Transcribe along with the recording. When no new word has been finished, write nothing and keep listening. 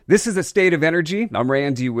This is The State of Energy. I'm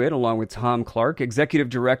Randy Witt, along with Tom Clark, Executive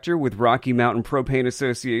Director with Rocky Mountain Propane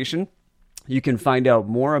Association. You can find out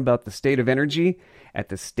more about the State of Energy at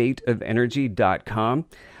thestateofenergy.com.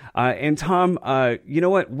 And Tom, you know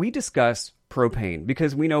what? We discuss propane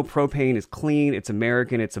because we know propane is clean, it's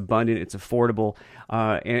American, it's abundant, it's affordable.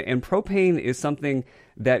 And propane is something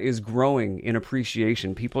that is growing in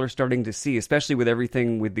appreciation. People are starting to see, especially with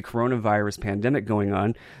everything with the coronavirus pandemic going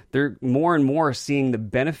on, they're more and more seeing the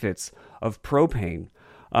benefits of propane.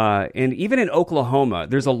 And even in Oklahoma,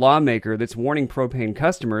 there's a lawmaker that's warning propane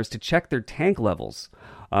customers to check their tank levels.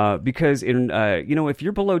 Because if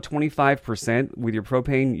you're below 25% with your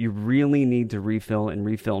propane, you really need to refill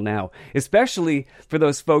now, especially for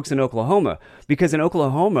those folks in Oklahoma. Because in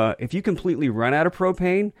Oklahoma, if you completely run out of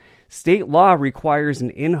propane, state law requires an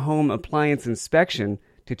in-home appliance inspection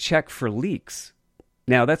to check for leaks.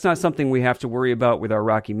 Now, that's not something we have to worry about with our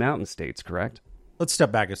Rocky Mountain states, correct? Let's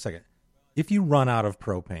step back a second. If you run out of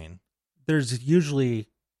propane,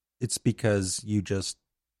 it's because you just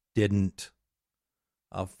didn't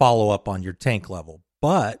follow up on your tank level.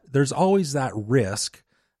 But there's always that risk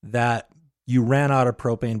that you ran out of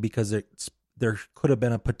propane because there could have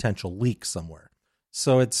been a potential leak somewhere.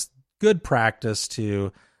 So it's good practice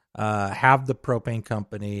to have the propane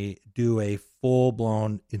company do a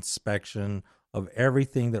full-blown inspection of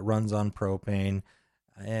everything that runs on propane.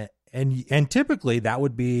 And typically that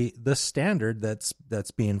would be the standard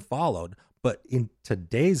that's being followed. But in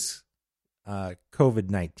today's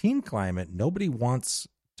COVID-19 climate, nobody wants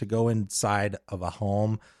to go inside of a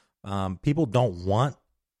home. People don't want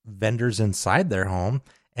vendors inside their home.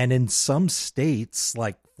 And in some states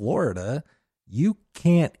like Florida, you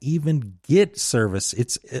can't even get service.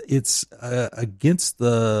 It's against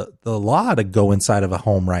the law to go inside of a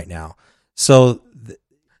home right now. So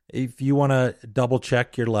if you want to double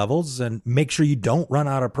check your levels and make sure you don't run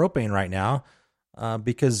out of propane right now,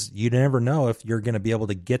 because you never know if you're going to be able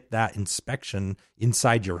to get that inspection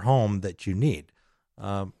inside your home that you need.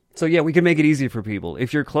 So yeah, we can make it easy for people.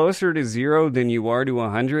 If you're closer to 0 than you are to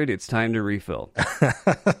 100, it's time to refill.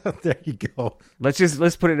 There you go.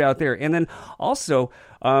 Let's put it out there. And then also,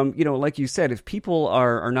 like you said, if people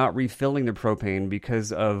are not refilling the propane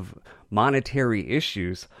because of monetary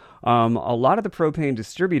issues, a lot of the propane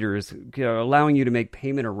distributors are allowing you to make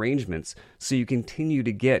payment arrangements so you continue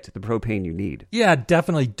to get the propane you need. Yeah,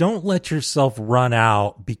 definitely. Don't let yourself run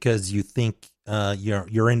out because you think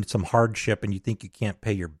you're in some hardship and you think you can't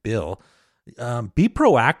pay your bill. Be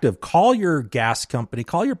proactive. Call your gas company,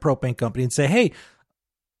 call your propane company and say, hey,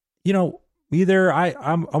 either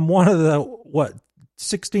I'm one of the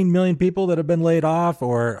 16 million people that have been laid off,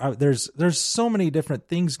 or there's so many different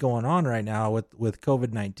things going on right now with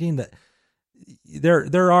COVID-19 that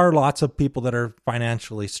there are lots of people that are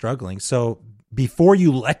financially struggling. So before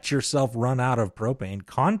you let yourself run out of propane,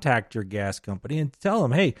 contact your gas company and tell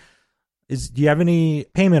them, hey, do you have any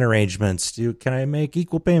payment arrangements? Can I make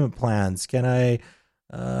equal payment plans? Can I,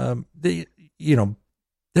 there's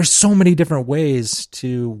so many different ways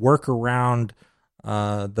to work around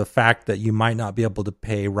the fact that you might not be able to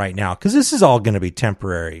pay right now, because this is all going to be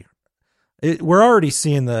temporary. We're already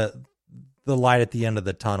seeing the light at the end of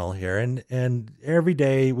the tunnel here, and every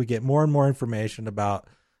day we get more and more information about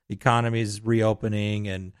economies reopening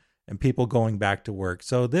and people going back to work.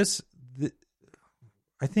 So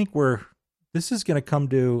I think this is going to come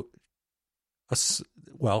to there's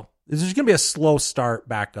going to be a slow start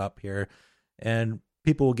back up here, and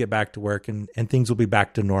people will get back to work and things will be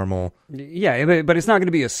back to normal. Yeah, but it's not going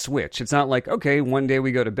to be a switch. It's not like, okay, one day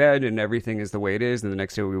we go to bed and everything is the way it is, and the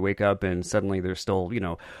next day we wake up and suddenly there's still,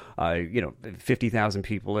 50,000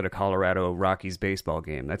 people at a Colorado Rockies baseball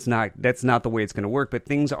game. That's not the way it's going to work, but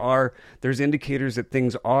there's indicators that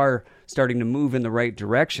things are starting to move in the right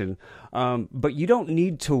direction. But you don't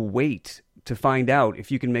need to wait to find out if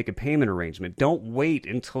you can make a payment arrangement. Don't wait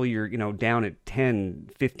until you're, down at 10,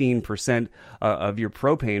 15% of your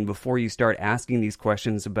propane before you start asking these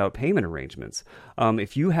questions about payment arrangements.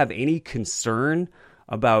 If you have any concern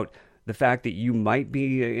about the fact that you might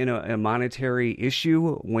be in a monetary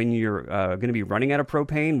issue when you're going to be running out of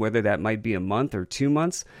propane, whether that might be a month or 2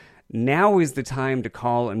 months, now is the time to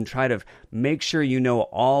call and try to make sure you know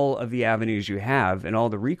all of the avenues you have and all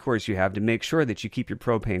the recourse you have to make sure that you keep your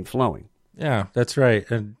propane flowing. Yeah, that's right.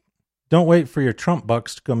 And don't wait for your Trump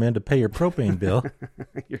bucks to come in to pay your propane bill.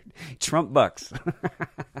 Your Trump bucks.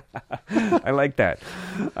 I like that.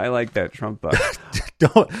 Trump bucks.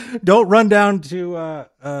 Don't run down to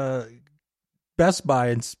Best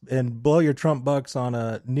Buy and blow your Trump bucks on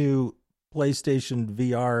a new PlayStation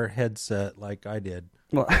VR headset like I did.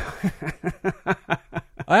 Well,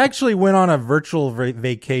 I actually went on a virtual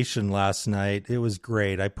vacation last night. It was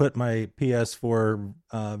great. I put my PS4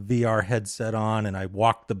 VR headset on and I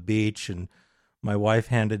walked the beach, and my wife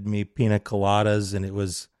handed me pina coladas, and it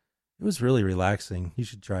was really relaxing. You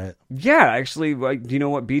should try it. Yeah, actually, do you know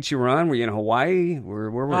what beach you were on? Were you in Hawaii? Where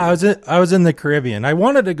were you? I was in the Caribbean. I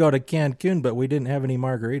wanted to go to Cancun, but we didn't have any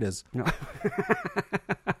margaritas. No.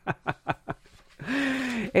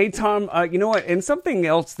 Hey, Tom, you know what? And something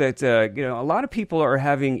else that, a lot of people are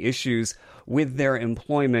having issues with their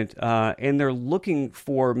employment, and they're looking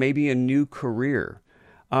for maybe a new career.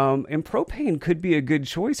 And propane could be a good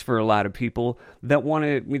choice for a lot of people that want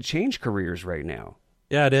to change careers right now.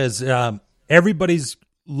 Yeah, it is. Everybody's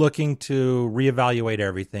looking to reevaluate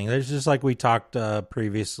everything. It's just like we talked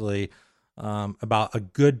previously about a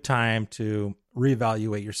good time to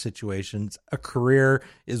reevaluate your situations. A career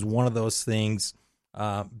is one of those things.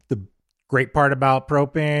 The great part about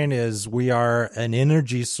propane is we are an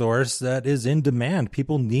energy source that is in demand.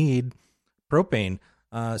 People need propane.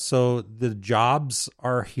 So the jobs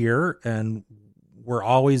are here, and we're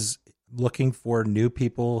always looking for new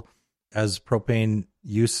people as propane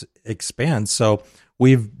use expands. So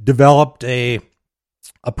we've developed a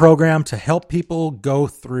program to help people go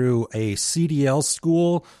through a CDL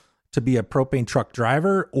school to be a propane truck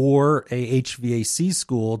driver, or a HVAC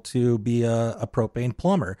school to be a propane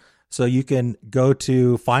plumber. So you can go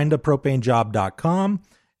to findapropanejob.com,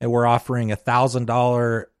 and we're offering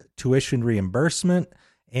 $1,000 tuition reimbursement.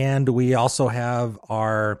 And we also have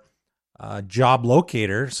our job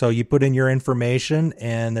locator. So you put in your information,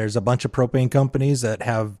 and there's a bunch of propane companies that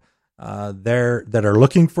have that are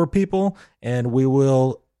looking for people, and we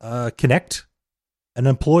will connect an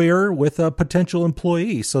employer with a potential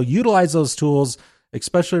employee. So utilize those tools,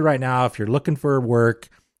 especially right now. If you're looking for work,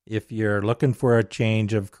 if you're looking for a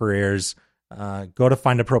change of careers, go to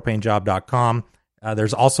findapropanejob.com.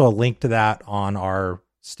 There's also a link to that on our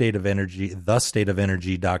State of Energy,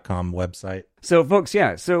 thestateofenergy.com website. So, folks,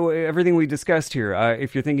 yeah, so everything we discussed here,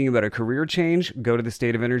 if you're thinking about a career change, go to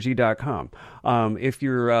thestateofenergy.com. If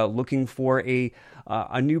you're looking for a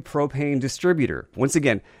new propane distributor, once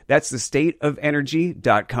again, that's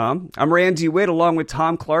thestateofenergy.com. I'm Randy Witt, along with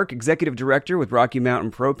Tom Clark, Executive Director with Rocky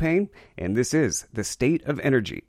Mountain Propane, and this is The State of Energy.